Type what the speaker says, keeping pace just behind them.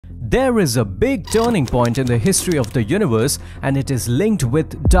There is a big turning point in the history of the universe, and it is linked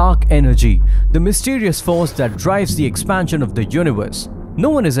with dark energy, the mysterious force that drives the expansion of the universe.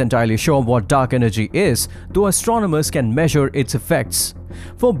 No one is entirely sure what dark energy is, though astronomers can measure its effects.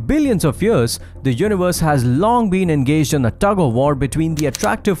 For billions of years, the universe has long been engaged in a tug-of-war between the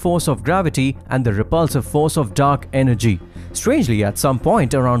attractive force of gravity and the repulsive force of dark energy. Strangely, at some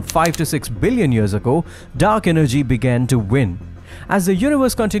point around 5 to 6 billion years ago, dark energy began to win. As the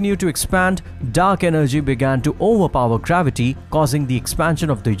universe continued to expand, dark energy began to overpower gravity, causing the expansion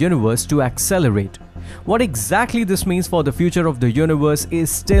of the universe to accelerate. What exactly this means for the future of the universe is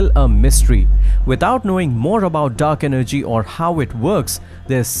still a mystery. Without knowing more about dark energy or how it works,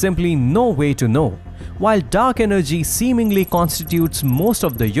 there's simply no way to know. While dark energy seemingly constitutes most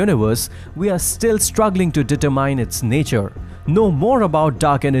of the universe, we are still struggling to determine its nature. Know more about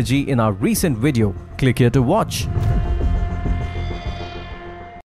dark energy in our recent video. Click here to watch.